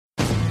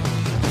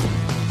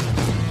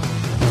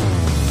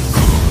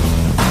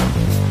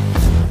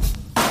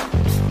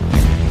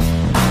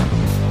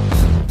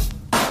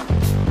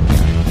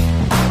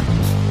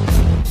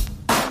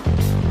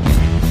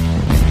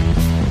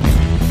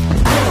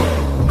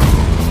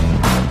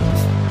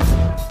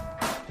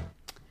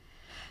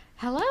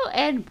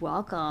and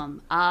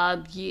welcome.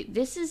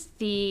 This is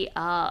the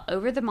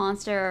Over the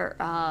Monster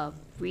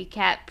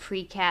recap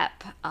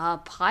pre-cap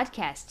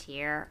podcast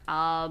here.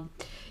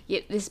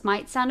 This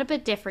might sound a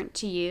bit different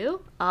to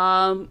you.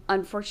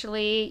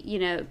 Unfortunately,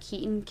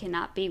 Keaton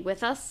cannot be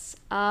with us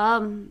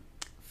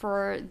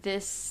for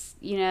this,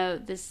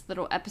 this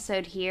little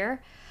episode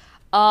here.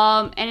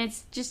 And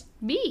it's just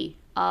me,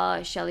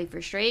 Shelly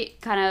for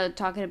straight, kind of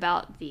talking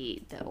about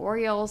the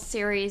Orioles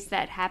series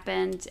that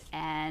happened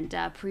and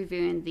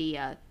previewing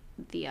the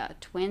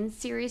Twins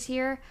series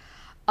here.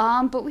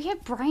 But we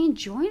have Bryan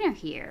Joyner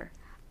here.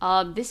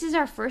 This is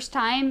our first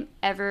time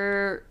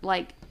ever,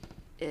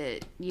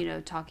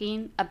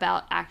 talking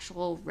about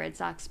actual Red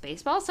Sox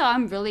baseball. So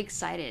I'm really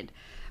excited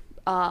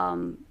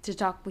to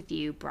talk with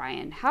you,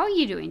 Bryan. How are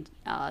you doing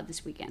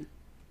this weekend?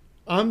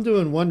 I'm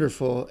doing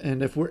wonderful,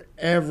 and if we're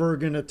ever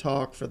going to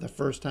talk for the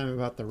first time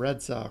about the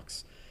Red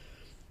Sox,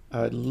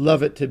 I'd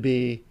love it to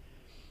be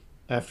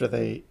after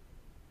they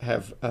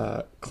have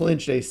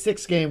clinched a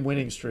 6-game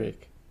winning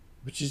streak,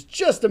 which is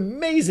just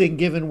amazing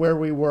given where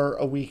we were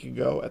a week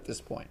ago at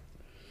this point.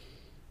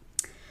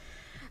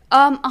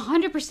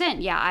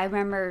 100%. Yeah, I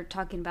remember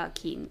talking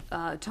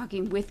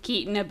with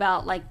Keaton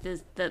about like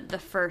the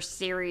first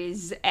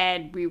series,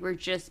 and we were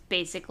just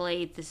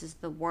basically, this is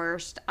the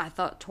worst. I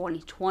thought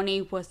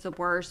 2020 was the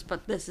worst,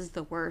 but this is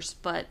the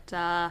worst. But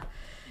yeah,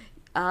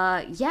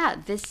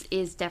 this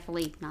is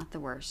definitely not the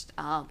worst.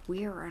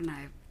 We are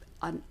in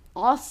an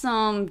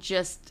awesome,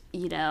 just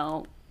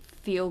feel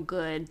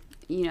good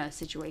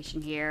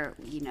situation here.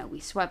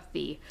 We swept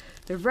the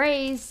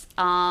Rays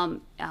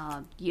during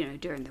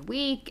the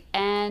week,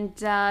 and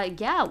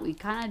yeah, we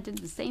kind of did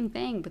the same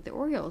thing with the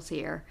Orioles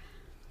here.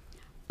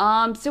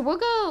 So we'll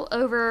go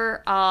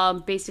over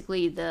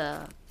basically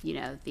the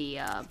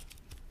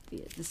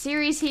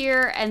series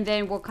here, and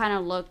then we'll kind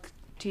of look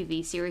to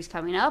the series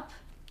coming up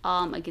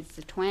against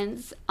the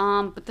Twins.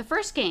 But the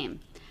first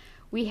game,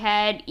 we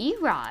had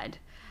Erod.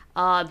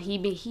 He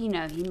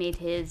made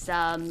his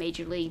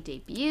major league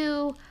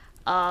debut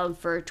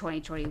for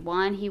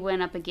 2021. He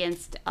went up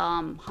against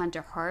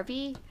Hunter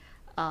Harvey,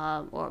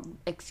 Matt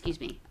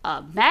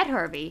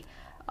Harvey.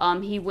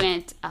 He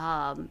went,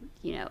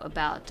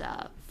 about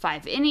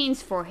 5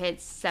 innings, 4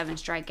 hits, 7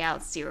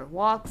 strikeouts, 0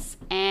 walks,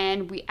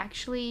 and we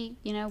actually,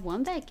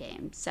 won that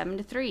game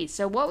 7-3.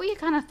 So, what were your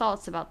kind of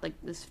thoughts about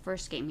this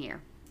first game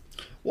here?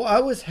 Well, I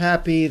was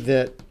happy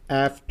that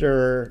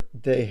after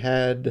they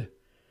had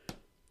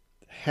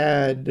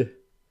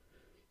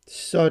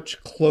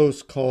such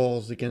close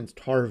calls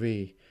against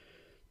Harvey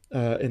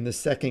in the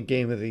second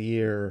game of the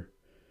year,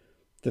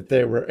 that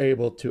they were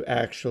able to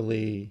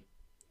actually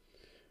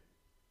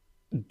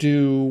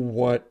do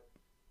what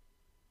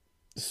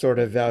sort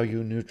of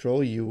value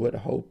neutral you would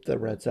hope the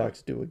Red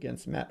Sox do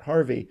against Matt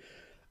Harvey.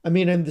 I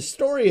mean, and the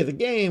story of the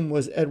game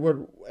was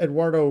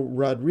Eduardo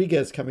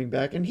Rodriguez coming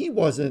back, and he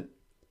wasn't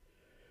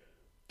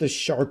the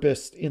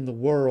sharpest in the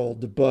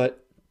world,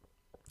 but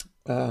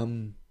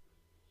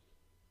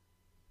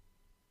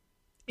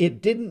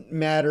it didn't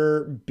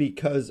matter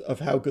because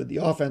of how good the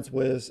offense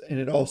was, and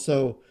it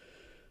also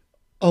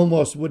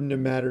almost wouldn't have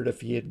mattered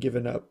if he had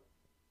given up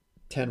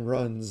 10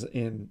 runs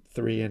in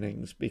 3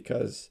 innings,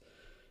 because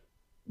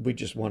we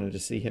just wanted to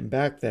see him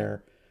back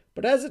there.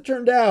 But as it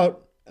turned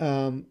out,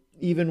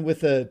 even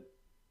with a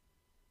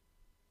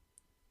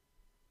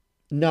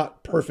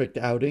not perfect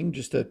outing,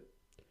 just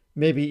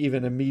maybe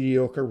even a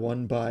mediocre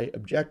one by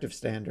objective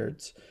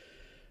standards,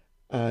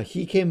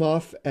 he came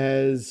off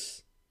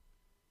as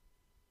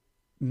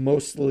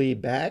mostly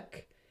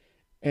back,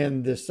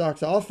 and the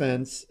Sox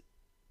offense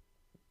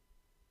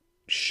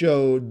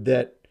showed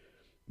that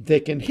they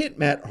can hit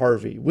Matt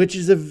Harvey, which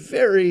is a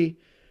very,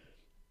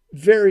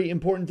 very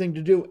important thing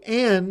to do.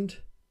 And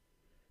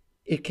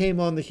it came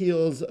on the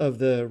heels of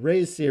the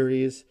Rays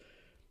series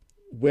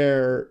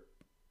where,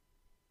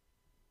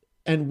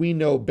 and we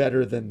know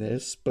better than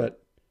this,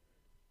 but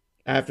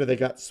after they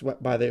got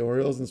swept by the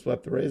Orioles and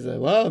swept the Rays,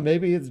 well,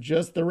 maybe it's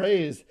just the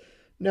Rays.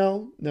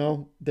 No,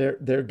 they're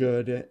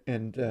good,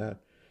 and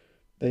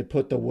they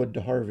put the wood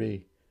to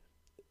Harvey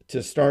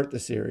to start the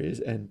series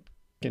and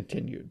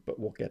continued, but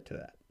we'll get to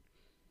that.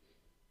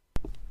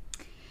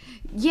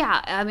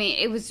 Yeah, I mean,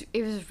 it was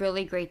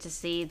really great to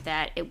see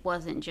that it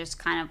wasn't just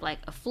kind of like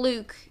a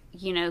fluke,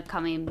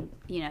 coming,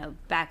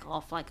 back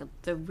off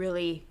the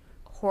really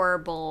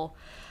horrible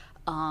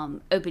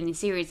opening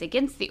series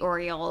against the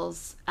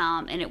Orioles,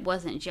 and it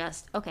wasn't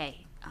just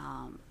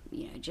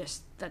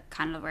just the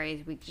kind of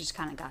Rays, we just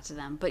kind of got to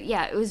them. But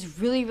yeah, it was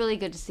really, really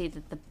good to see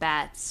that the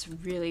bats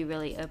really,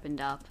 really opened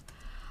up.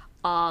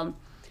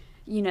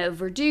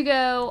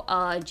 Verdugo,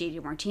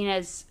 JD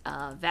Martinez,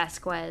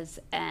 Vasquez,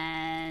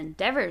 and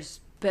Devers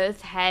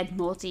both had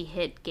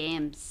multi-hit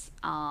games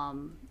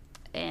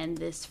in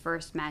this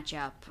first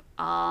matchup.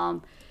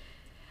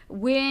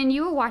 When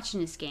you were watching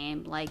this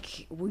game,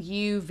 were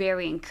you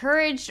very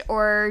encouraged,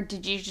 or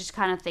did you just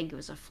kind of think it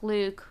was a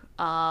fluke?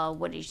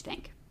 What did you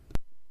think?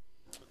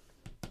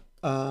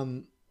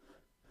 I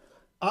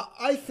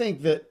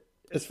think that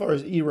as far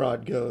as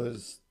Erod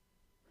goes,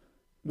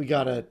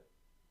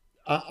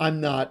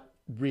 I'm not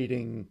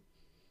reading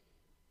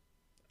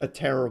a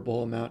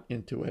terrible amount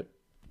into it.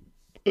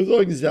 As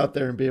long as he's out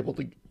there and be able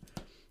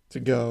to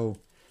go,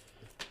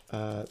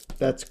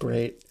 that's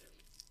great.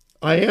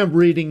 I am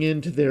reading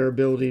into their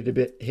ability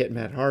to hit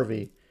Matt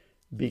Harvey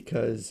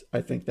because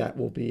I think that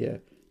will be I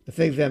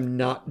think them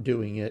not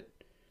doing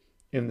it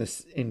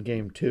in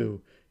game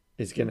two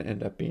is going to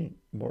end up being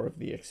more of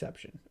the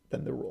exception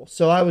than the rule.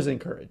 So I was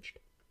encouraged.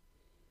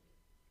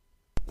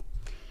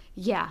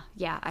 Yeah,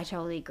 I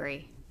totally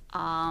agree.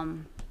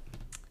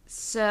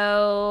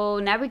 So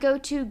now we go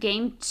to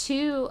game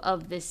two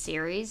of this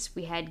series.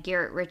 We had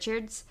Garrett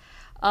Richards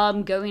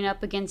going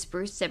up against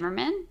Bruce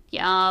Zimmerman.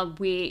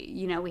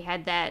 We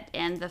had that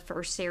in the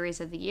first series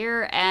of the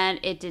year, and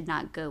it did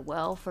not go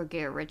well for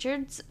Garrett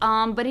Richards.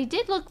 But he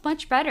did look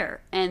much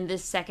better in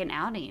this second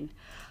outing.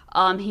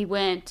 He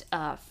went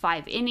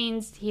 5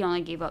 innings. He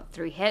only gave up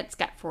 3 hits,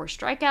 got 4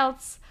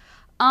 strikeouts.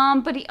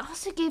 But he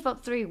also gave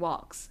up 3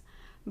 walks.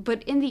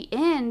 But in the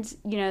end,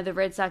 the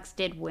Red Sox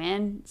did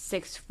win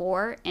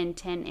 6-4 in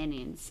 10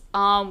 innings.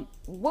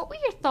 What were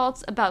your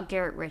thoughts about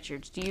Garrett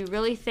Richards? Do you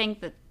really think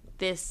that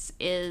this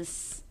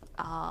is,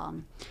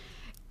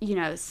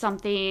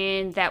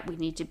 something that we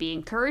need to be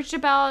encouraged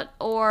about?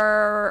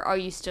 Or are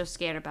you still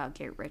scared about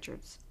Garrett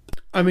Richards?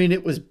 I mean,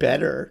 it was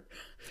better.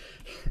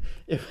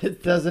 If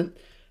it doesn't,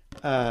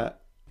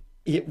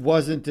 it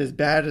wasn't as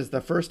bad as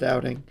the first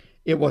outing.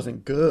 It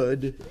wasn't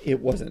good. It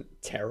wasn't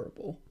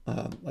terrible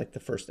like the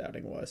first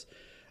outing was.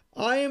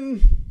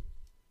 I'm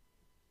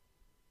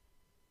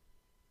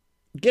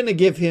going to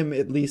give him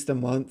at least a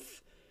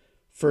month,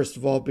 first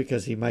of all,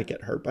 because he might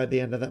get hurt by the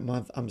end of that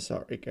month. I'm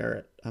sorry,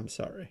 Garrett. I'm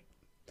sorry.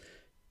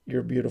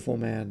 You're a beautiful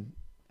man.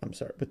 I'm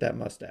sorry, with that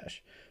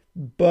mustache.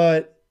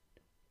 But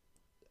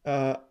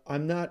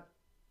I'm not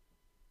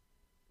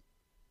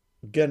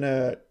going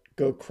to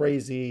go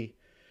crazy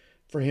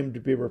for him to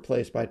be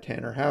replaced by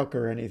Tanner Houck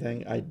or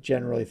anything. I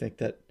generally think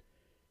that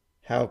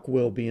Houck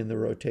will be in the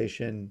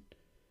rotation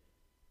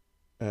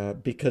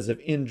because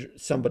of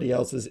somebody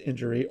else's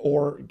injury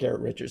or Garrett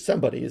Richards.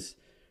 Somebody's,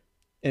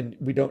 and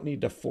we don't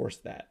need to force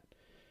that.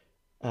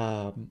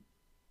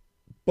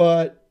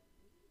 But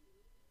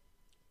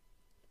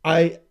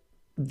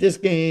this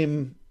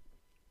game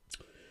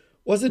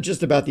wasn't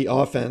just about the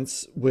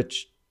offense,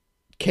 which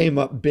came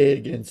up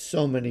big in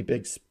so many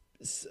big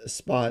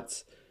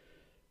spots.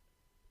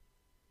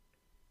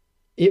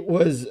 It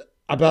was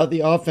about the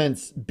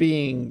offense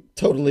being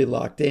totally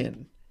locked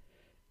in.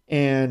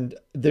 And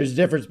there's a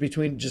difference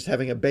between just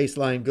having a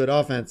baseline good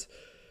offense.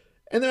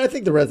 And then I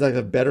think the Red Sox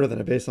have better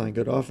than a baseline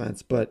good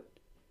offense. But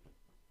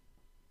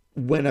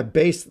when a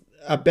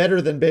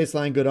better than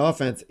baseline good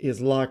offense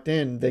is locked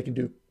in, they can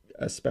do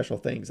special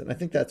things. And I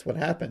think that's what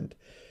happened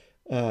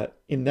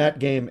in that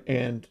game.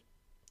 And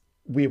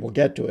we will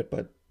get to it,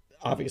 but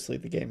obviously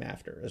the game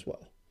after as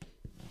well.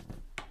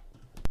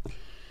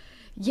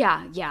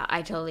 Yeah,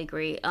 I totally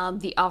agree.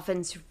 The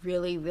offense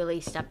really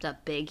stepped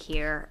up big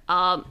here.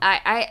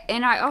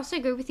 I also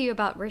agree with you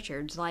about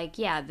Richards.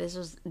 This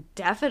was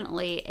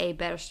definitely a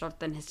better start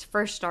than his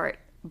first start,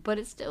 but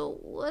it still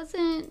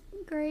wasn't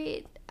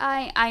great.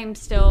 I'm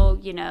still,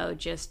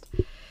 just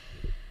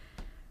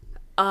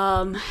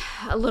a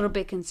little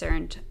bit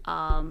concerned,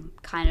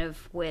 kind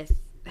of with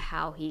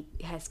how he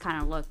has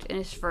kind of looked in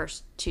his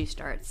first 2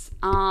 starts.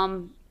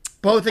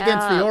 Both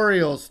against the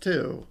Orioles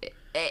too.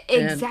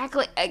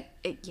 Exactly.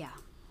 Yeah.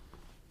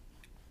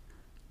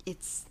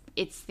 It's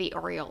the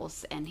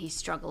Orioles, and he's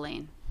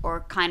struggling,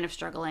 or kind of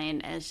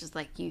struggling, and it's just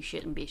like, you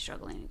shouldn't be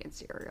struggling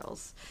against the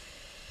Orioles.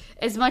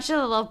 As much as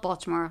I love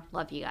Baltimore,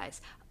 love you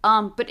guys.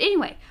 But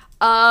anyway,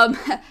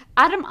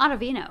 Adam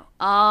Ottavino,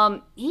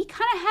 he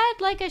kind of had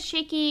like a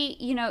shaky,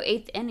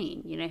 8th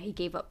inning. He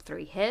gave up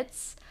 3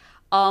 hits,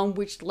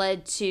 which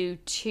led to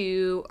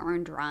 2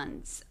 earned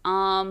runs.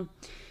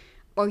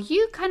 Are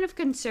you kind of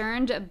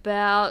concerned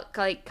about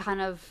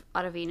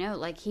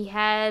Ottavino?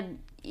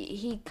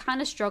 He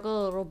kind of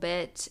struggled a little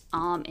bit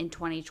in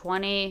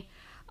 2020.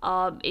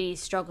 He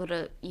struggled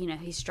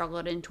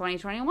in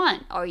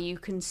 2021. Are you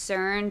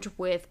concerned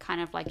with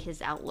kind of like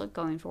his outlook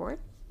going forward?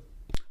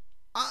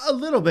 A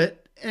little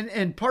bit,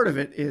 and part of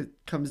it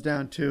comes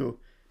down to,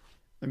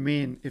 I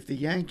mean, if the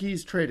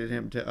Yankees traded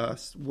him to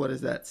us, what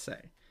does that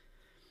say?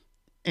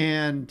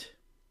 And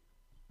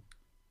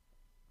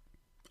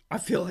I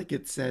feel like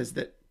it says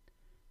that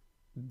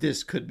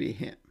this could be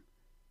him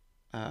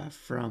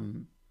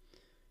from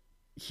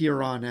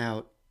here on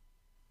out.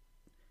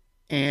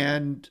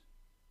 And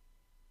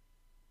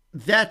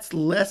that's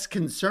less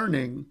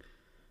concerning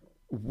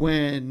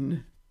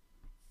when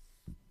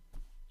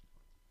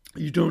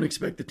you don't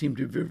expect the team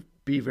to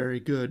be very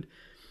good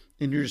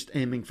and you're just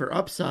aiming for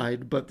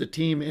upside, but the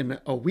team in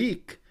a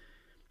week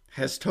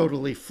has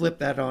totally flipped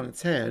that on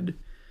its head.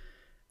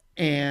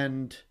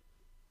 And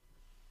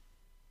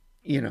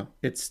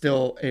it's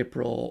still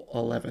April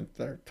 11th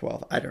or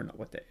 12th. I don't know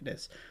what day it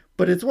is,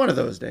 but it's one of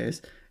those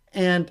days.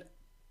 And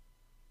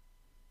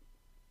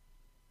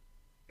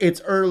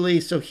it's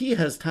early, so he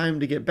has time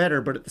to get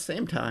better. But at the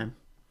same time,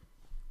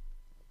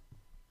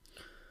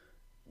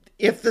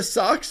 if the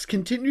Sox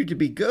continue to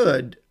be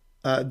good,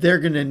 they're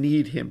going to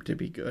need him to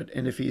be good.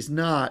 And if he's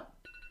not,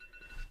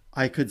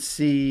 I could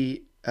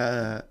see,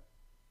 I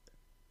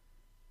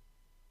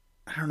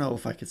don't know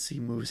if I could see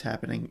moves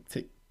happening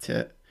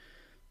to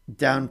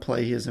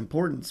downplay his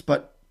importance.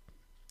 But,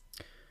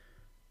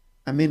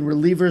 I mean,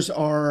 relievers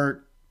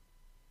are,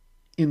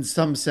 in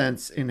some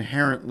sense,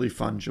 inherently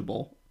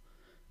fungible.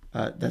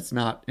 That's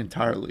not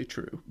entirely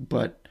true,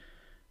 but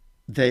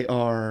they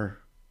are.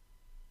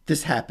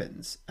 This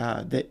happens.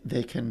 They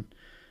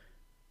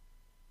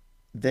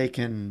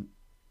can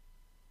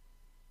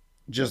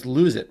just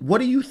lose it. What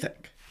do you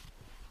think?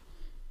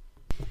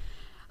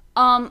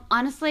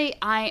 Honestly,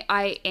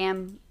 I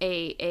am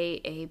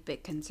a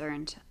bit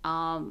concerned.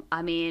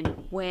 I mean,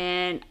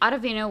 when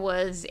Ottavino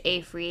was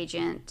a free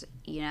agent,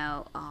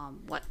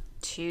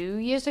 2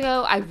 years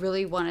ago, I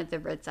really wanted the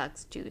Red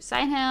Sox to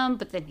sign him,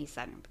 but then he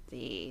signed with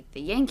the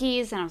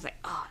Yankees, and I was like,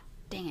 oh,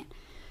 dang it,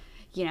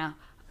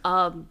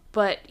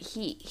 but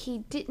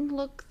he didn't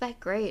look that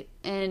great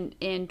in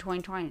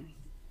 2020.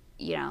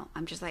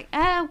 I'm just like,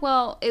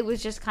 well, it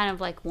was just kind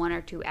of like one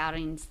or two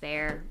outings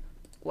there,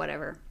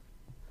 whatever.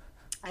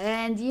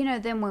 And,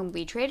 then when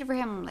we traded for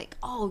him, I'm like,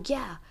 oh,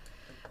 yeah.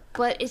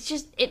 But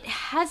it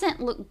hasn't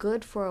looked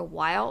good for a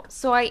while.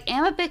 So I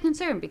am a bit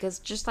concerned because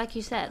just like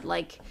you said,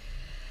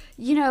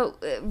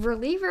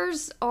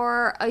 relievers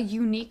are a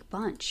unique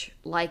bunch.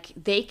 Like,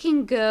 they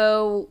can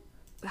go,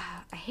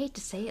 I hate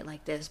to say it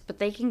like this, but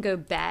they can go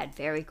bad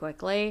very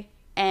quickly.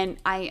 And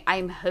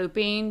I'm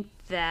hoping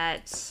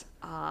that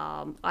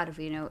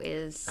Ottavino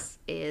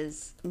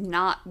is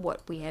not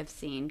what we have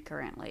seen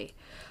currently.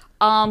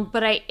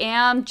 But I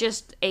am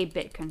just a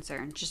bit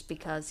concerned, just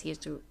because he's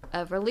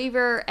a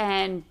reliever,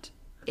 and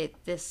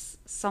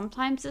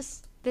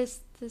sometimes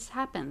this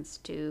happens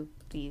to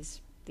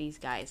these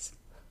guys.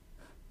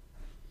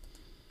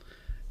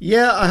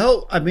 Yeah, I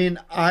hope. I mean,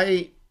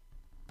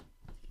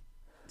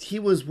 he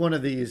was one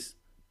of these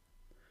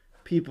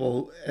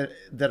people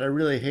that I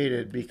really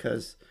hated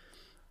because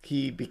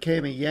he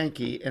became a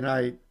Yankee, and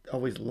I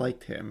always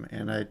liked him.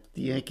 And the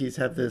Yankees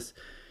have this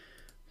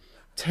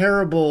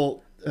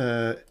terrible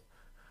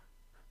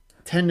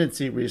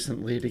tendency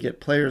recently to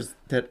get players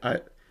that I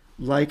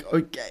like,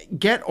 or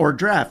get or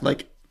draft.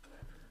 Like,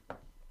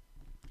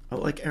 I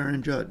like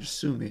Aaron Judge,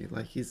 sue me.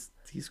 Like, he's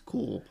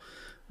cool,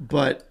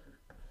 but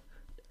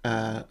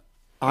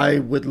I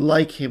would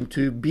like him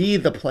to be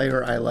the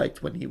player I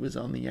liked when he was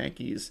on the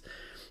Yankees,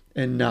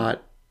 and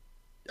not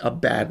a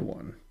bad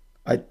one.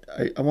 I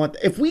want,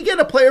 if we get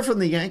a player from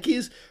the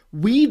Yankees,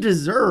 we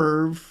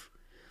deserve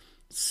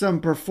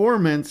some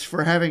performance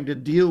for having to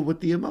deal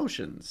with the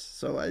emotions.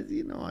 So I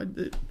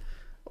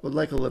would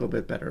like a little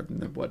bit better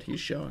than what he's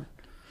shown.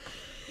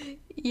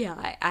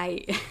 Yeah,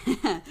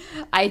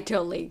 I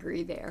totally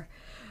agree there.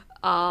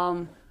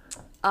 But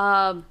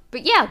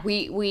yeah,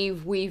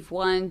 we've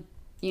won,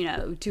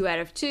 2 out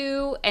of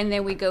 2, and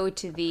then we go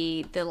to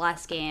the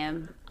last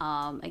game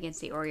against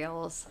the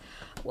Orioles.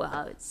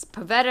 Well, it's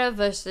Pivetta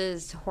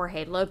versus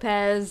Jorge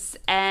Lopez,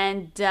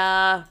 and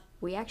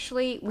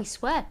we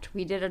swept.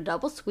 We did a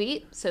double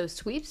sweep, so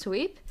sweep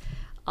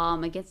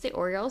against the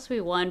Orioles. We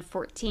won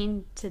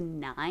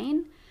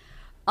 14-9.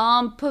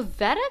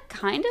 Pivetta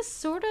kind of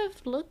sort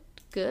of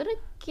looked good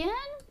again,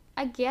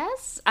 I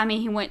guess. I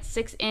mean, he went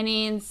 6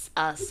 innings,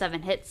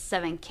 7 hits,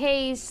 7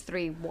 Ks,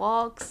 3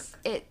 walks.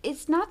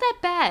 It's not that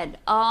bad.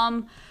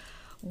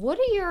 What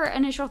are your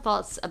initial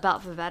thoughts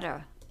about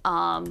Pivetta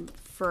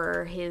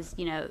for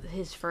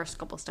his first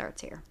couple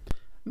starts here?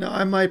 No,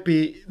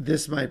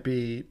 this might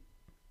be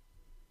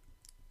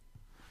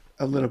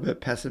a little bit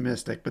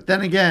pessimistic, but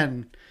then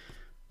again,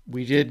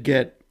 we did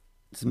get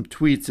some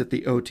tweets at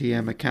the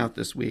OTM account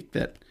this week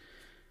that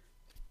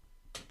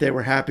they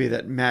were happy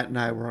that Matt and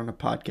I were on a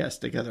podcast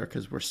together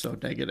because we're so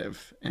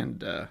negative,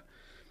 and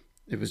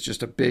it was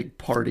just a big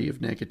party of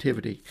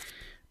negativity.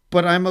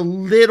 But I'm a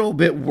little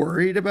bit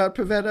worried about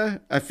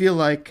Pivetta. I feel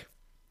like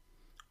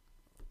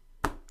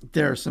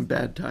there are some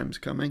bad times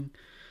coming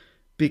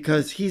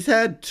because he's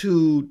had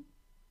 2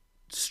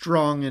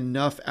 strong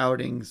enough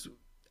outings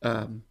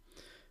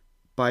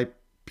by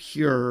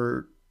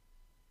pure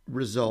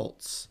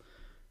results,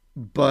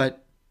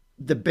 but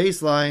the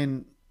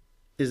baseline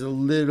is a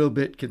little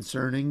bit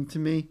concerning to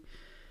me.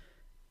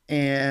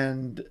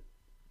 And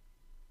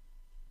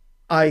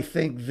I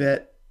think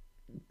that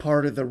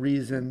part of the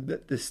reason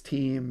that this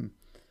team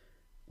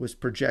was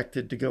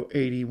projected to go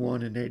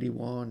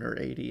 81-81 or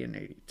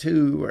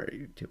 80-82 or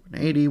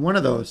 82-80, one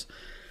of those,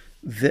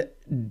 that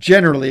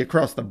generally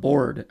across the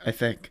board, I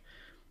think,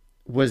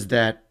 was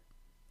that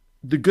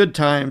the good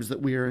times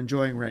that we are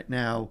enjoying right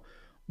now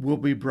will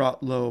be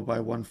brought low by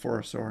one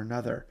force or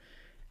another.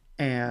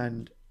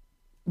 And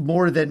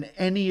more than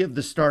any of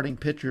the starting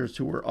pitchers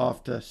who were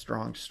off to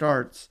strong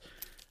starts,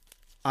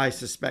 I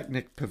suspect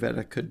Nick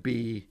Pivetta could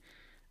be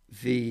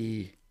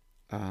the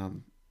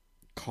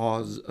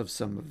cause of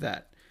some of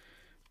that.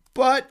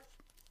 But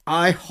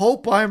I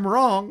hope I'm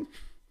wrong.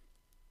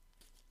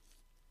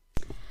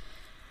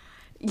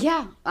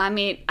 Yeah, I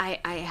mean,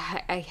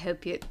 I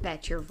hope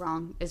that you're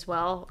wrong as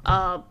well.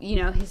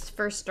 His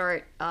first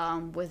start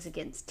was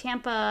against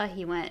Tampa.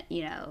 He went,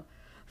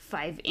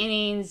 5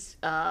 innings,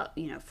 4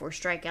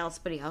 strikeouts,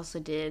 but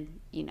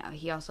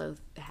he also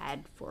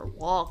had 4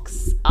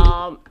 walks.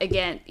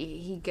 Again,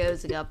 he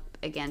goes up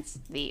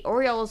against the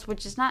Orioles,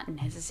 which is not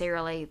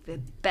necessarily the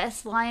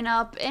best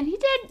lineup, and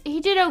he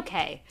did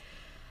okay.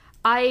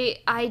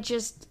 I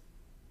just,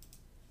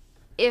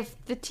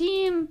 if the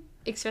team,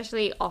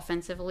 especially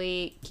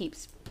offensively,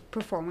 keeps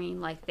performing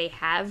like they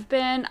have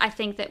been, I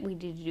think that we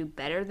need to do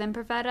better than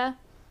Pavetta.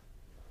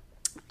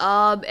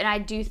 And I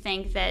do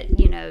think that,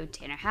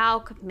 Tanner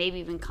Houck, maybe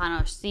even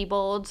Connor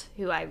Siebold,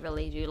 who I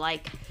really do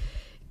like,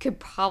 could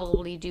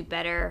probably do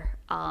better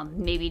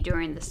maybe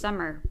during the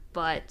summer.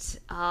 But,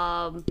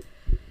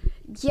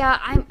 yeah,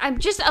 I'm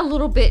just a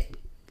little bit,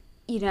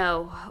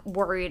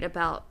 worried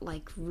about,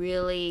 like,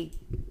 really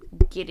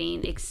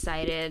getting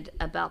excited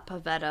about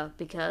Pavetta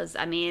because,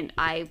 I mean,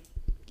 I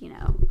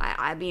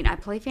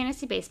play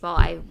fantasy baseball.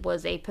 I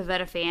was a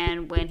Pavetta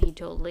fan when he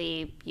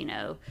totally,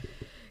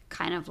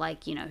 kind of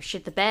like,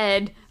 shit the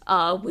bed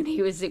when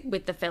he was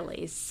with the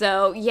Phillies.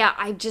 So yeah,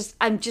 I'm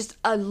just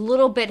a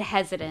little bit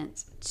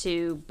hesitant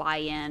to buy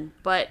in,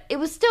 but it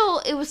was still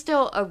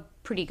a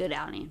pretty good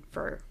outing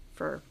for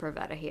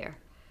Pavetta here.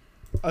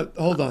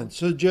 Hold on.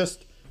 So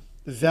just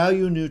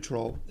value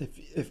neutral.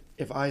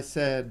 If I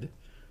said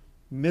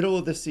middle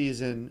of the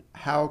season,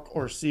 Houck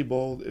or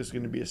Siebold is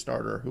going to be a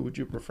starter, who would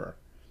you prefer?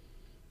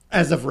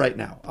 As of right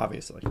now,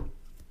 obviously.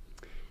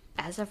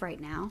 As of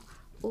right now,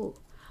 ooh,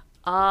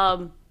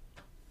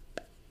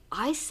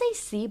 I say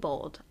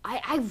Siebold.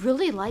 I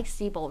really like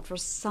Siebold for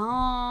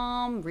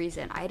some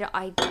reason. I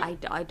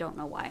don't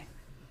know why.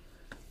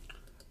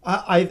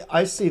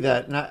 I see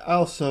that, and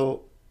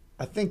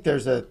I think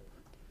there's a.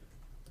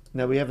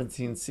 Now we haven't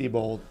seen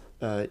Siebold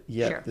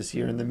yet Sure. this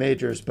year in the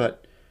majors,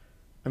 but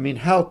I mean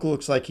Houck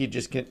looks like he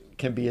just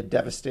can be a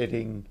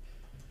devastating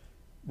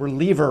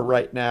reliever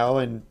right now,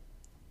 and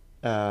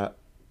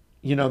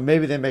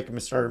maybe they make him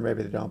a starter,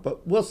 maybe they don't,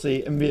 but we'll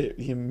see.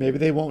 Maybe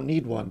they won't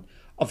need one.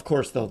 Of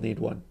course they'll need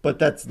one, but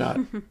that's not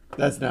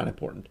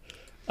important.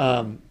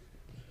 But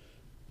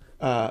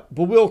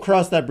we'll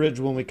cross that bridge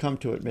when we come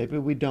to it. Maybe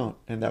we don't,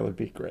 and that would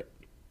be great.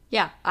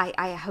 Yeah,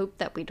 I hope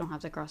that we don't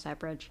have to cross that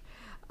bridge.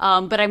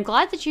 But I'm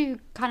glad that you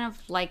kind of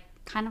like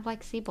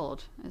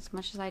Siebold as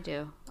much as I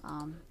do.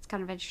 It's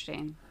kind of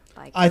interesting.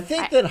 Like I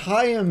think that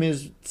Chaim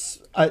is.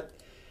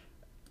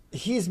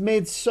 He's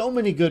made so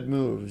many good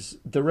moves.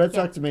 The Red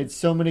Sox have made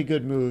so many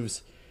good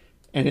moves,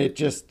 and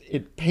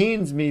it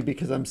pains me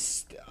because I'm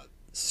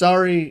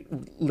sorry,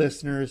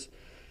 listeners.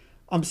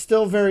 I'm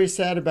still very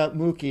sad about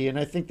Mookie, and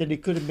I think that he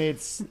could have made.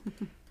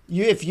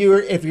 If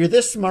you're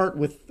this smart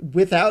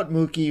without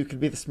Mookie, you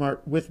could be the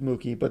smart with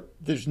Mookie. But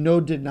there's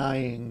no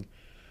denying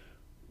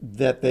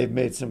that they've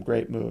made some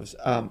great moves.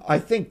 I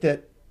think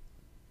that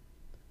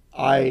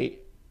I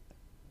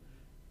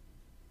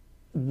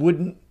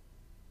wouldn't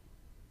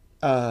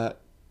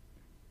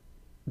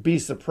be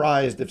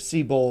surprised if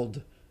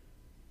Siebold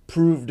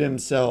proved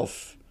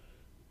himself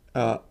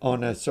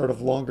on a sort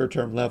of longer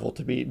term level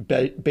to be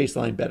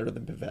baseline better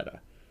than Pavetta.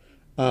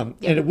 And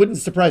it wouldn't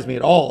surprise me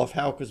at all if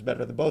Houck was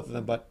better than both of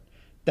them, but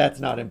that's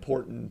not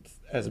important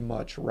as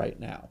much right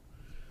now.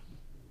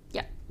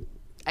 Yeah,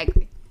 I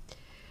agree.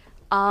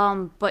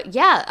 But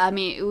yeah, I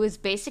mean, it was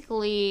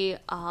basically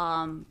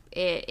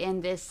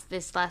in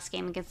this last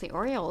game against the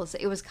Orioles,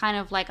 it was kind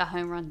of like a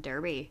home run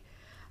derby.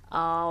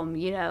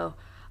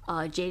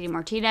 JD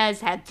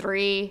Martinez had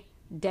 3,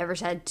 Devers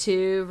had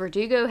 2,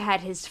 Verdugo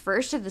had his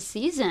first of the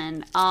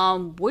season.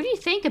 What do you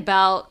think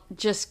about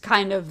just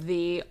kind of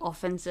the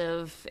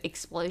offensive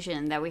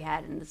explosion that we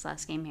had in this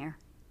last game here?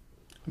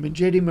 I mean,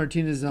 JD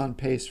Martinez is on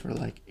pace for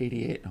like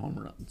 88 home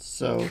runs,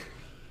 so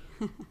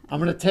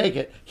I'm going to take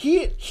it.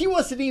 He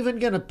wasn't even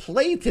going to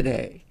play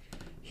today.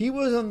 He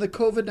was on the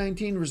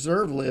COVID-19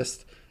 reserve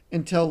list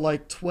until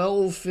like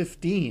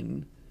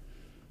 12:15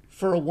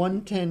 for a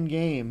 110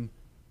 game,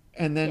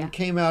 and then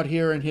came out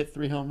here and hit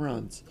 3 home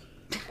runs.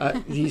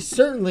 He's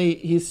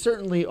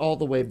certainly all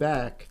the way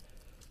back,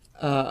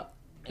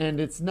 and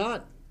it's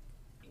not,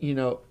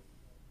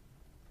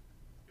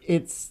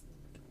 it's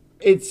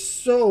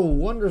so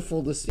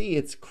wonderful to see.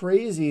 It's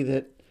crazy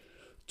that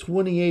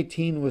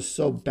 2018 was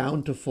so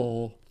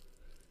bountiful,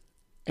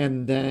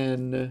 and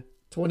then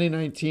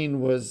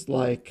 2019 was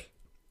like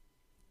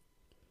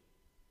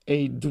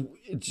a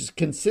just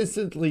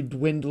consistently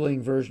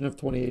dwindling version of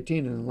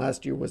 2018, and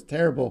last year was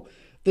terrible.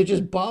 They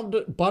just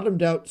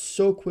bottomed out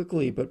so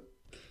quickly, but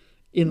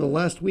in the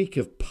last week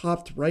have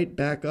popped right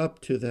back up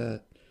to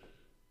the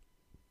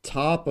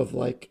top of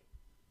like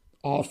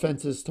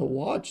offenses to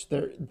watch.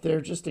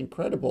 They're just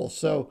incredible.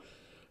 So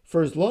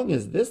for as long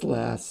as this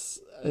lasts,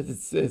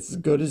 it's as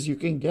good as you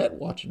can get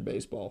watching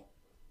baseball.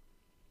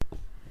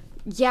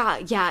 Yeah,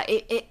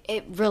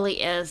 it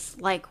really is.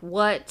 Like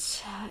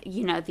what,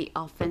 the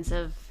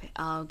offensive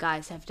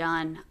guys have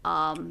done.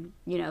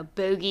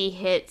 Bogey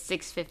hit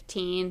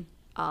 615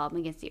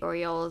 against the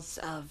Orioles.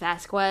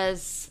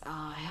 Vasquez,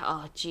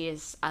 oh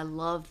geez, I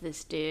love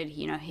this dude.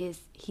 You know,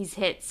 he's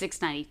hit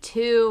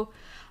 692.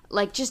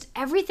 Like, just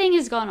everything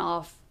has gone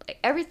off. Like,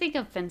 everything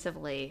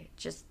offensively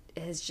just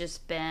has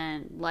just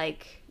been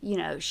like, you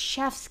know,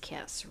 chef's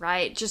kiss,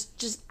 right?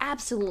 Just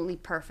absolutely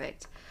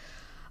perfect.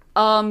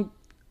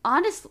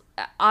 Honestly,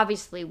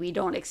 obviously, we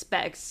don't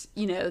expect,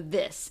 you know,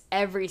 this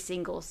every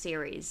single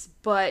series,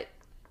 but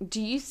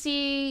do you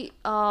see,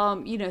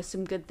 you know,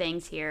 some good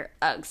things here,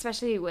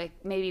 especially with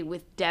maybe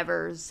with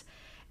Devers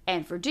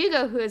and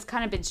Verdugo, who has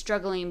kind of been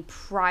struggling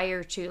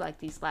prior to like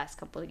these last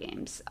couple of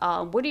games.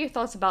 What are your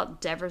thoughts about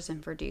Devers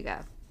and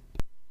Verdugo?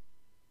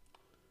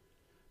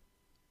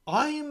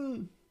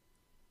 I'm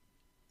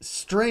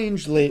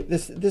strangely,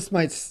 this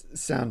might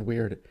sound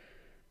weird.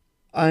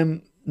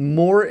 I'm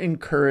more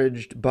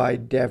encouraged by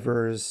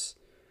Devers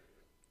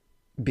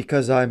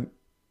because I'm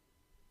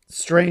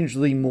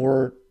strangely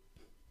more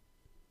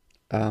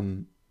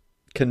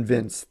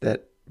convinced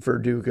that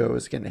Verdugo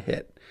is going to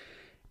hit.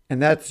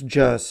 And that's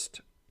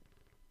just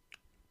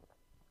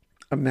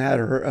a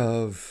matter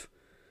of,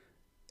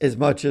 as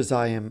much as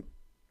I am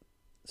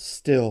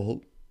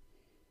still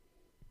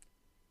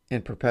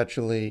and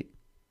perpetually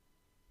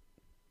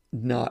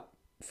not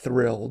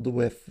thrilled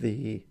with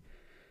the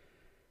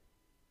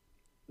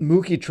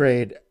Mookie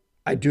trade,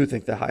 I do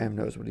think that Chaim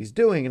knows what he's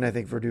doing, and I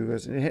think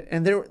Verdugo's going to hit.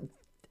 And there,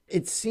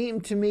 it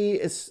seemed to me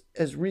as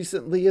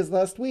recently as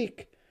last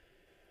week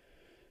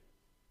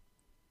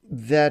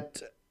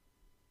that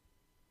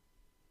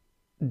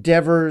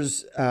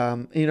Devers,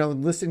 you know, I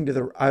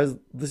was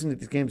listening to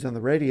these games on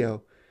the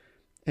radio,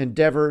 and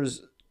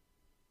Devers,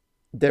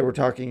 they were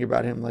talking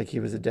about him like he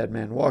was a dead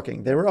man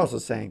walking. They were also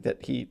saying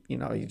that he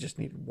just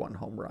needed one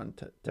home run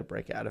to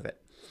break out of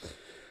it.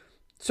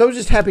 So I was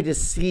just happy to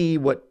see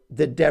what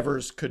the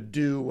Devers could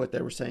do, what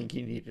they were saying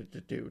he needed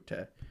to do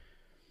to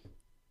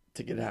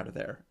get out of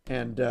there.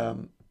 And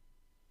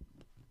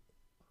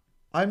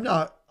I'm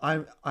not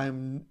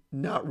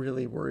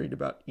really worried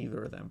about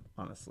either of them,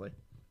 honestly.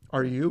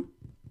 Are you?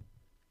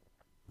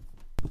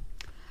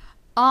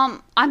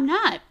 I'm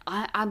not.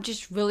 I'm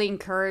just really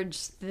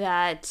encouraged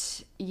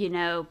that, you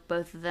know,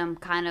 both of them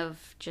kind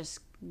of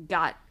just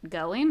got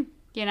going,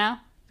 you know,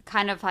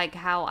 kind of like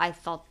how I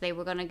thought they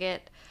were going to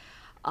get.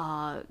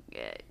 I'm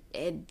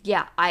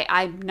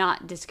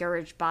not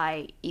discouraged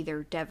by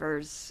either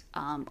Devers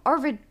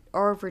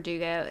or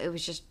Verdugo. It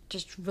was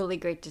just really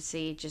great to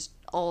see just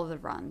all the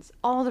runs.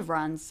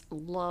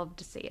 Love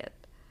to see it.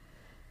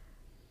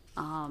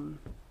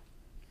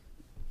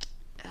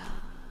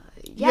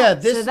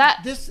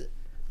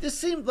 This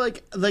seemed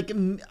like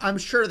I'm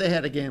sure they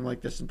had a game like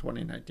this in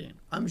 2019.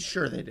 I'm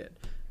sure they did.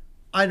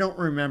 I don't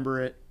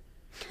remember it.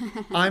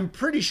 I'm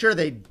pretty sure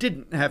they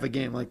didn't have a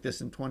game like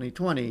this in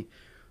 2020.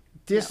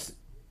 This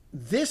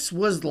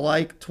was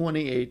like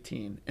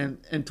 2018, and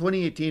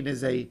 2018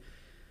 is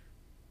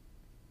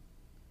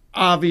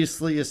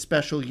obviously a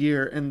special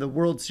year, and the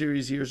World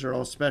Series years are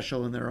all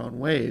special in their own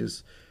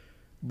ways.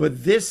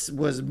 But this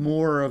was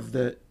more of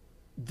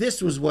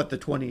this was what the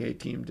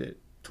 2018 did.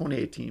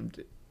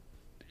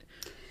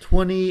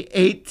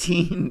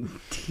 2018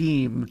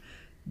 team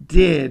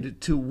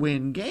did to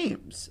win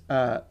games.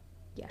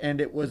 And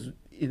it was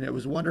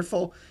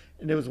wonderful,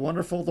 and it was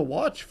wonderful to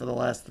watch for the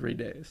last 3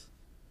 days.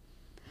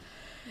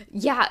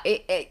 Yeah,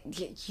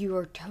 you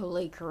are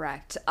totally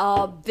correct.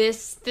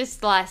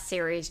 This last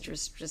series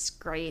was just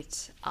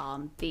great.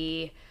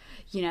 The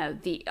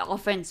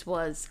offense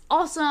was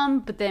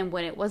awesome, but then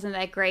when it wasn't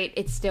that great,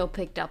 it still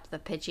picked up the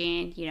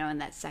pitching. You know, in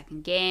that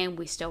second game,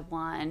 we still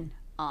won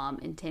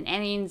in 10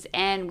 innings,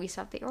 and we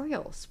swept the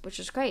Orioles,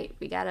 which is great.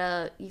 We got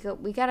a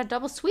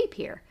double sweep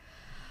here.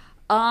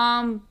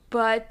 So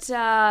we're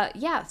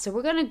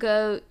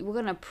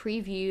gonna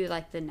preview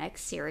like the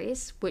next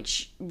series,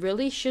 which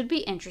really should be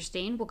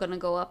interesting. We're gonna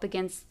go up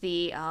against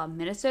the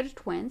Minnesota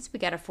Twins. We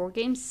got a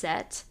 4-game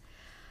set.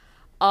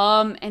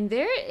 I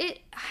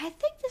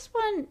think this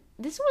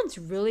one's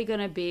really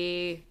gonna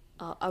be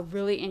a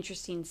really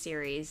interesting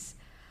series.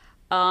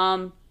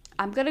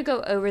 I'm gonna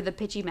go over the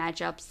pitchy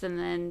matchups, and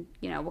then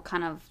we'll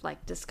kind of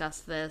like discuss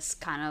this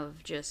kind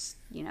of just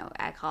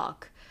ad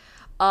hoc.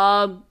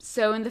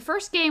 So in the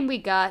first game, we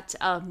got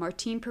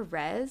Martin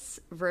Perez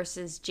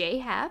versus J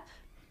Happ.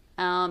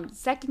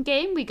 Second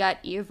game, we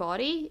got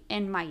Eovaldi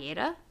and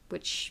Maeda,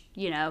 which,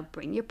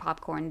 bring your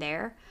popcorn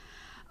there.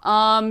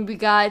 We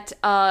got,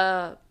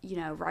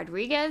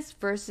 Rodriguez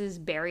versus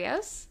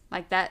Barrios.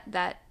 Like that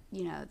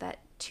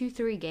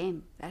 2-3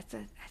 game. That's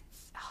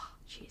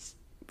jeez.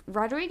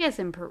 Rodriguez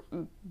and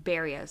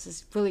Barrios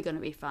is really going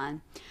to be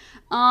fun.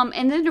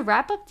 And then to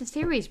wrap up the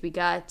series, we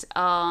got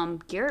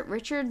Garrett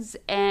Richards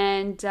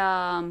and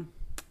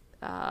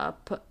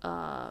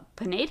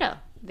Pineda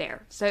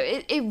there. So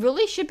it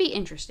really should be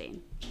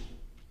interesting.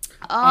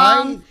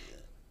 Go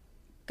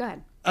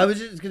ahead. I was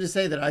just going to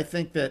say that I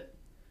think that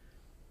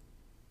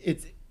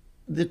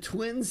the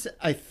Twins,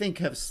 I think,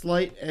 have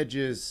slight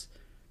edges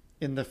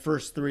in the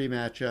first 3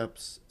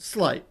 matchups.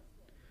 Slight.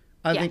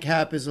 I think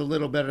Happ is a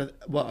little better.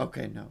 Well,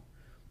 okay, no.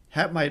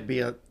 Hap might be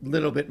a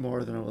little bit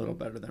more than a little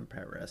better than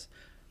Perez.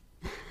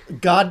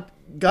 God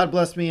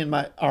bless me and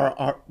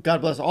our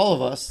God bless all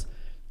of us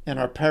and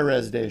our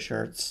Perez Day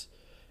shirts,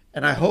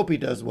 and I hope he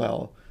does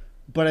well.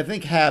 But I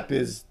think Hap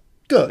is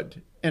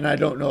good, and I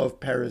don't know if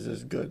Perez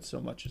is good so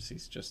much as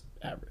he's just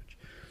average.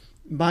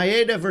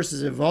 Maeda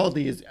versus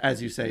Evaldi is,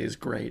 as you say, is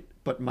great,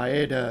 but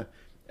Maeda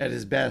at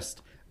his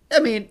best. I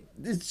mean,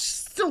 it's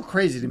still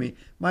crazy to me.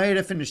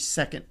 Maeda finished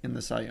second in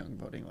the Cy Young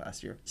voting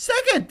last year.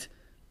 Second.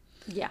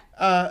 Yeah.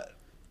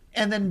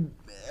 And then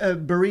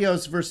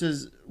Barrios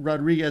versus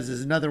Rodriguez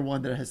is another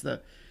one that has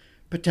the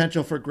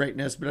potential for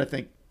greatness, but I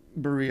think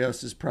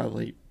Barrios is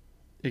probably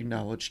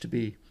acknowledged to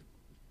be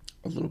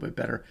a little bit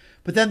better.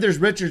 But then there's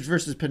Richards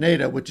versus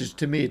Pineda, which is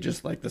to me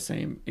just like the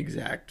same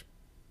exact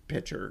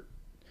pitcher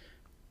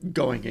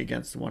going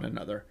against one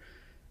another.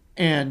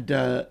 And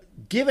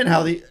given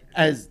how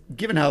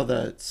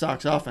the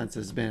Sox offense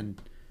has been,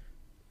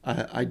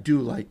 I do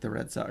like the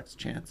Red Sox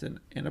chance in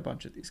a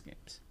bunch of these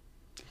games.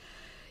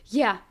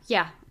 Yeah,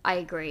 I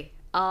agree.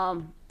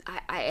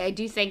 I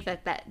do think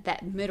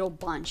that middle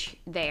bunch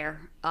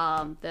there,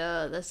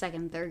 the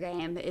second and third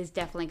game is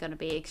definitely going to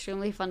be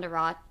extremely fun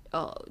to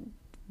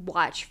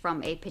watch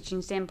from a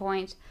pitching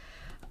standpoint.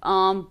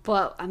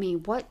 But I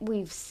mean, what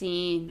we've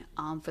seen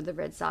for the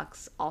Red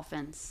Sox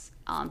offense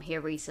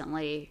here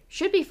recently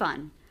should be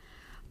fun.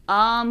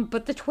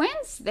 But the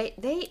Twins,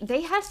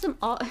 they have some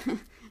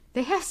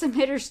they have some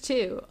hitters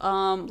too,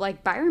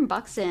 like Byron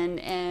Buxton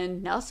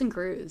and Nelson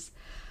Cruz.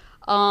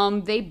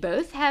 They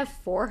both have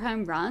 4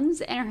 home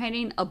runs and are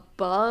hitting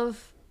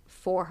above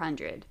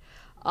 400.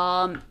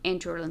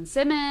 And Jordan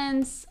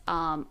Simmons,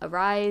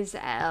 Arise,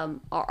 are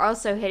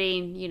also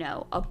hitting,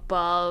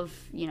 above,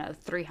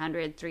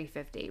 300,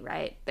 350,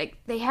 right? Like,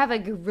 they have a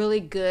really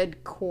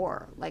good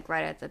core, like,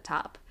 right at the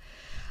top.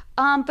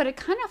 But it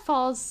kind of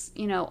falls,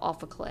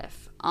 off a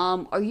cliff.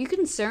 Are you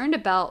concerned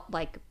about,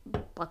 like,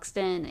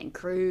 Buxton and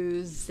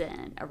Cruz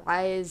and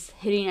Arise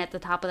hitting at the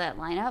top of that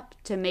lineup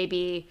to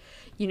maybe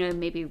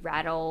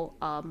rattle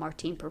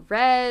Martin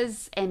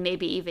Perez and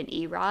maybe even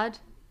Erod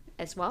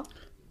as well?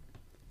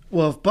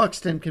 Well, if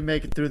Buxton can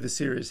make it through the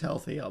series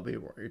healthy, I'll be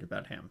worried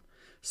about him.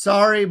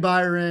 Sorry,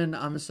 Byron.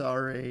 I'm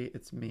sorry.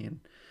 It's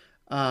mean.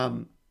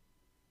 I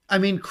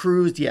mean,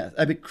 Cruz, yes.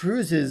 I mean,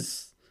 Cruz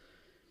is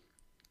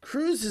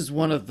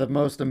one of the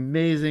most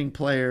amazing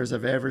players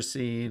I've ever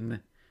seen,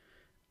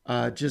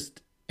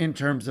 just in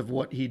terms of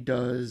what he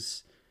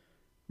does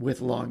with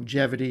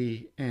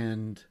longevity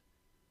and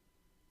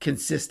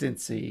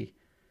consistency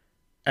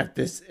at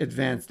this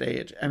advanced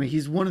age. I mean,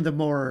 he's one of the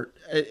more,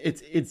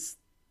 it's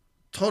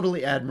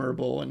totally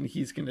admirable, and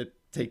he's going to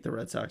take the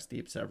Red Sox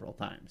deep several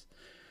times.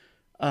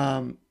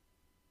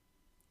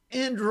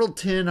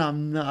 Andrelton,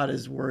 I'm not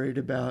as worried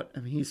about. I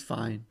mean, he's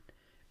fine,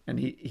 and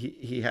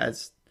he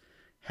has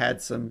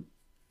had some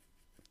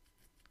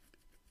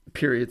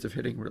periods of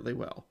hitting really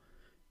well.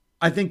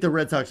 I think the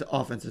Red Sox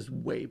offense is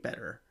way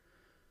better.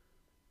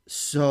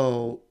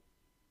 So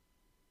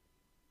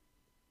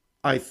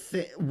I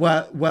think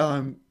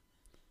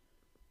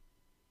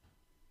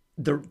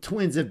the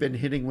Twins have been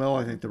hitting well.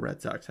 I think the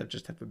Red Sox have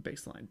a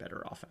baseline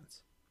better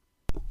offense.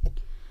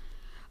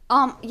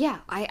 Yeah,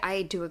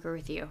 I do agree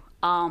with you.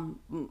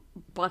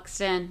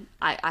 Buxton,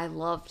 I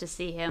love to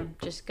see him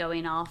just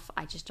going off.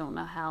 I just don't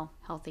know how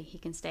healthy he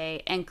can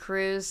stay. And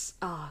Cruz,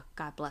 oh,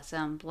 God bless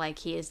him. Like,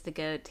 he is the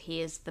GOAT. He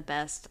is the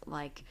best.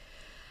 Like,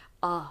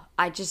 what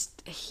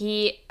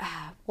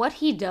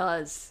he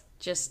does,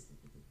 just,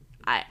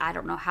 I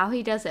don't know how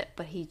he does it,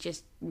 but he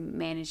just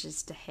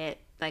manages to hit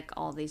like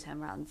all these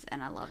home runs,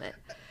 and I love it.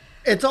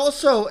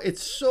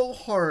 It's so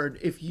hard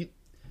if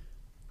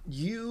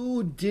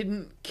you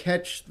didn't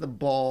catch the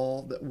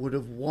ball that would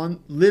have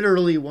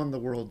literally won the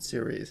World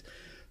Series,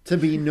 to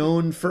be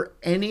known for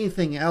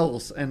anything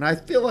else. And I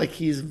feel like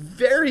he's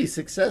very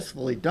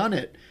successfully done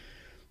it,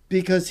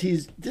 because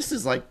this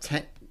is like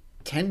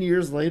 10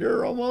 years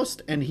later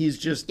almost, and he's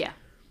just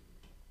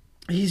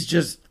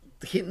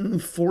hitting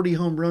 40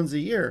 home runs a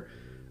year.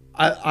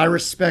 I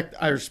respect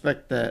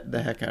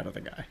the heck out of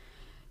the guy.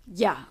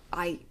 Yeah,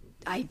 I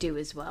do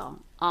as well.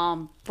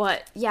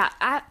 But yeah,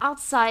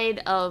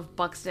 outside of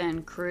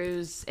Buxton,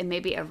 Cruz, and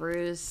maybe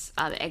Aruz,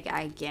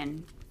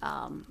 again,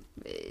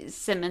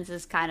 Simmons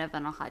is kind of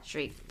on a hot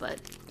streak, but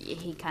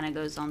he kind of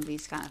goes on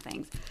these kind of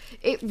things.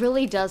 It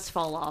really does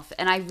fall off,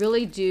 and I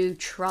really do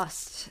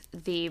trust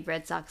the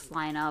Red Sox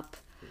lineup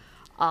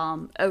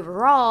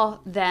overall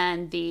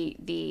than the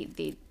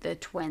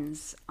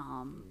Twins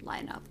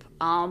lineup.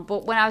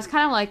 But when I was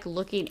kind of like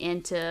looking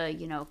into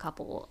a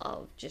couple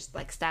of just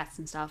like stats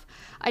and stuff,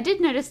 I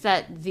did notice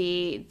that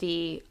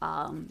the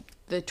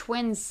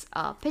Twins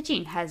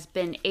pitching has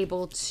been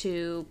able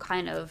to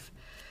kind of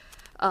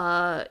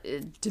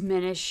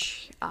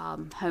diminish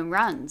home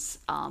runs.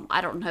 I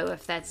don't know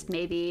if that's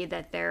maybe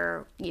that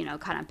they're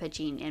kind of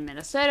pitching in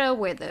Minnesota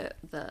where the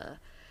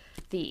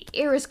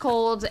air is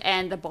cold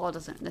and the ball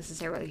doesn't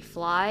necessarily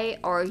fly.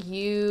 Are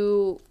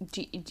you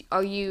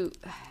a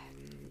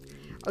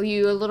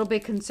little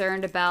bit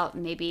concerned about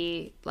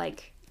maybe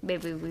like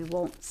maybe we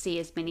won't see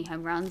as many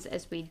home runs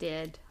as we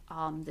did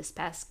this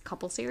past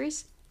couple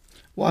series.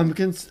 Well,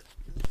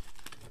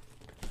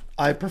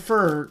 I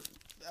prefer.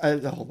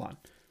 Hold on.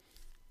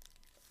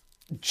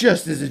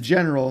 Just as a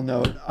general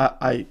note,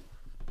 I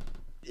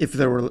if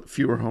there were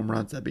fewer home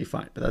runs, that'd be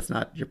fine. But that's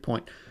not your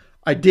point.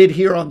 I did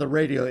hear on the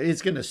radio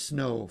it's going to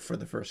snow for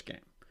the first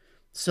game,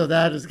 so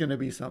that is going to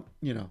be some.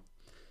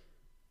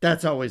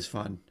 That's always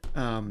fun.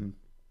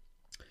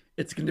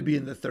 It's going to be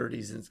in the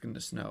 30s and it's going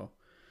to snow.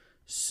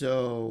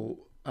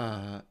 So,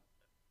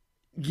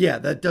 yeah,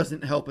 that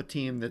doesn't help a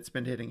team that's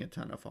been hitting a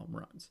ton of home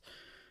runs.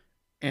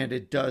 And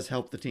it does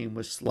help the team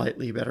with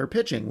slightly better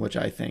pitching,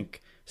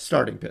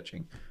 starting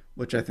pitching,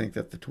 which I think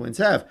that the Twins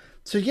have.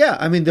 So, yeah,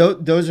 I mean,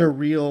 those are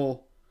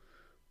real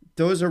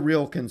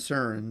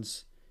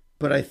concerns.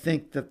 But I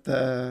think that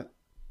the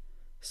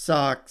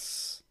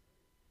Sox,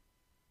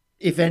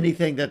 if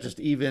anything, that just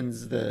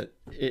evens the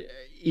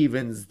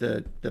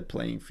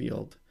playing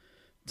field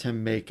to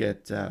make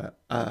it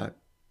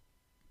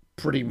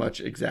pretty much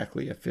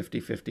exactly a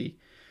 50-50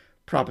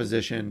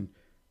 proposition.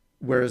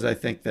 Whereas I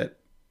think that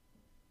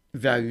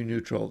value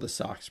neutral, the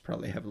Sox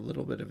probably have a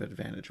little bit of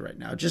advantage right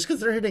now, just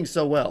because they're hitting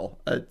so well.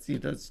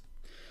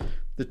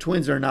 The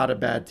Twins are not a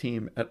bad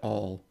team at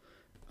all.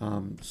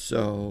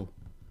 So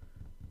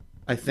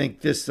I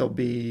think this will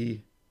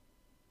be,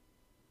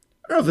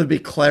 I don't know if it'll be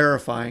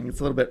clarifying.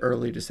 It's a little bit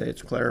early to say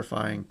it's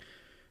clarifying,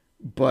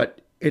 but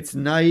it's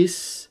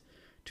nice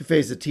to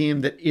face a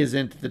team that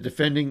isn't the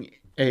defending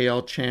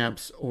AL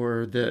champs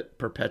or the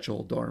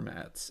perpetual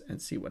doormats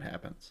and see what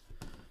happens.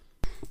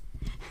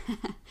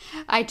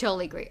 I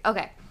totally agree.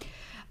 Okay.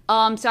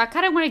 So I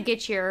kind of want to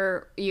get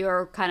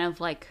your kind of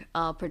like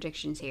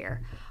predictions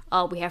here.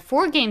 We have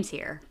 4 games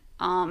here.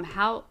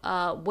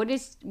 What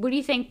do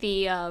you think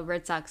the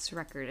Red Sox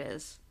record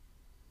is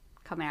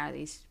coming out of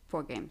these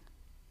 4 games?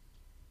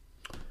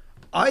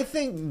 I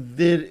think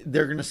that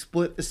they're going to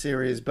split the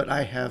series, but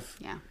I have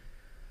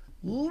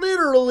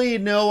literally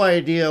no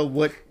idea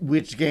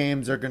which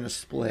games are going to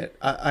split.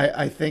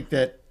 I think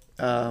that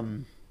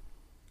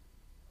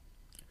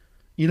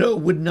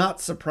it would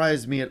not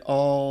surprise me at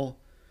all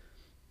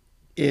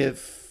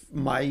if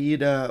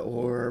Maeda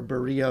or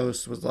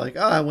Barrios was like,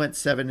 I went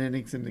 7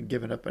 innings and didn't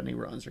give up any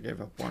runs or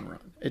gave up 1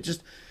 run.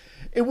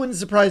 It wouldn't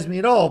surprise me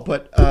at all,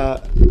 but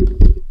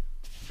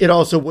it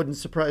also wouldn't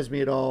surprise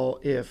me at all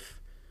if,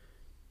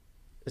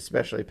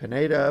 especially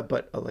Pineda,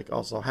 but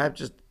also have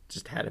just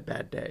had a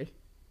bad day.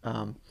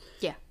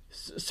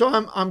 So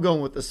I'm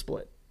going with the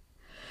split.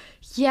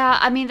 Yeah,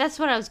 I mean, that's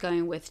what I was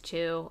going with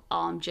too.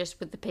 Just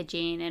with the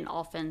pitching and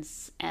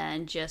offense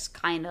and just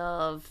kind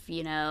of,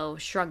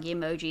 shrug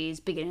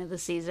emojis beginning of the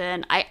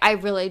season. I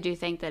really do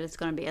think that it's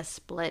going to be a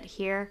split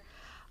here.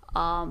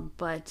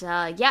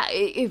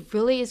 It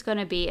really is going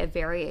to be a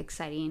very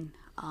exciting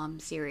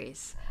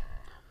series.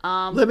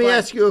 Let me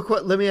ask you a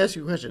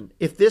question.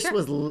 If this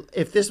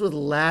was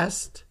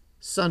last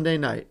Sunday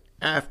night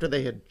after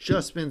they had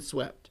just been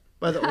swept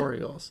by the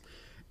Orioles,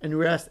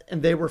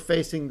 and they were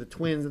facing the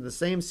Twins in the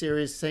same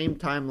series, same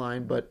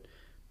timeline, but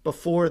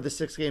before the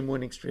 6-game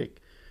winning streak,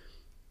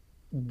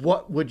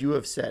 what would you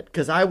have said?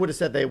 Because I would have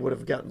said they would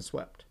have gotten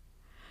swept.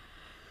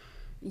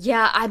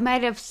 Yeah, I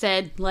might have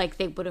said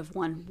they would have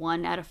won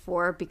 1 out of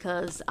 4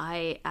 because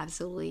I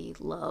absolutely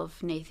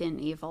love Nathan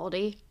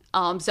Eovaldi.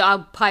 So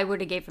I probably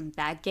would have gave him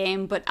that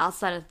game, but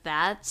outside of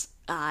that,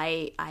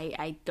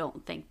 I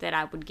don't think that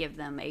I would give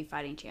them a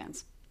fighting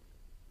chance.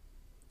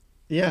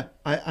 Yeah,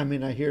 I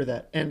mean, I hear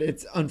that. And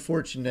it's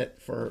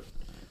unfortunate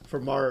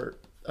from our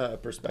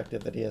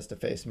perspective that he has to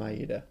face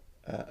Maeda.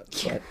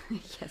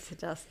 Yes, it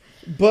does.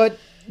 But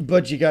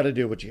you got to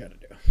do what you got to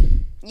do.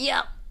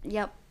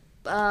 Yep.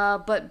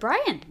 But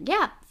Bryan,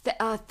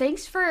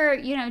 thanks for,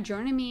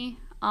 joining me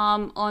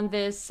on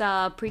this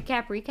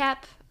pre-cap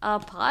recap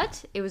pod.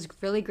 It was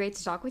really great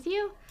to talk with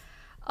you.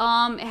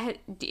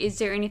 Is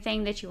there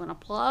anything that you want to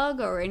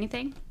plug or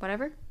anything?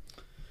 Whatever?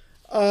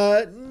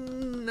 I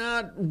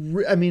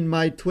mean,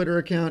 my Twitter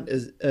account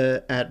is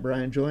at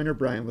Bryan Joyner,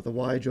 Bryan with a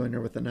Y,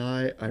 Joyner with an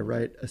I. I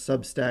write a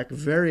Substack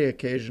very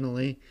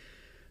occasionally,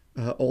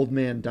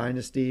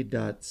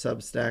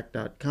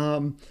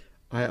 oldmandynasty.substack.com.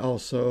 I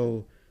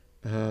also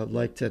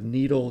like to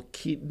needle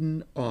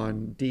Keaton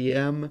on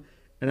DM,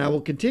 and I will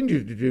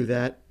continue to do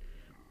that.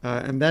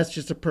 And that's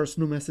just a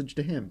personal message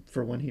to him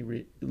for when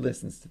he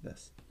listens to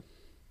this.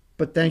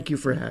 But thank you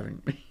for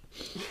having me.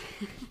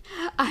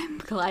 I'm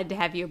glad to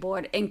have you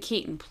aboard. And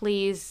Keaton,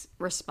 please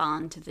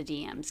respond to the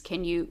DMs.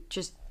 Can you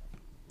just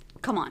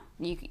come on?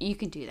 You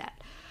can do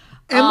that.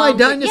 And my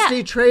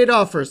Dynasty trade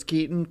offers,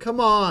 Keaton. Come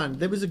on.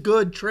 There was a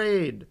good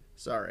trade.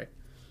 Sorry.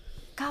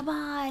 Come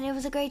on. It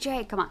was a great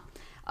trade. Come on.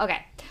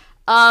 Okay.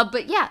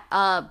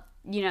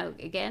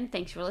 Again,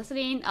 thanks for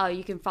listening.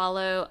 You can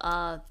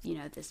follow,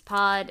 this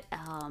pod,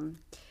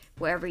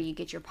 wherever you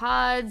get your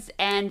pods,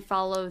 and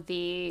follow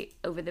the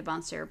Over the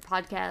Monster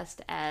podcast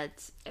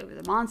at Over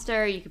the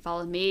Monster. You can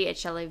follow me at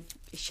Shelly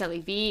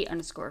V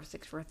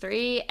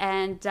 _643.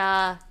 And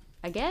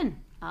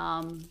again,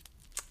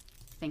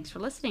 thanks for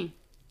listening.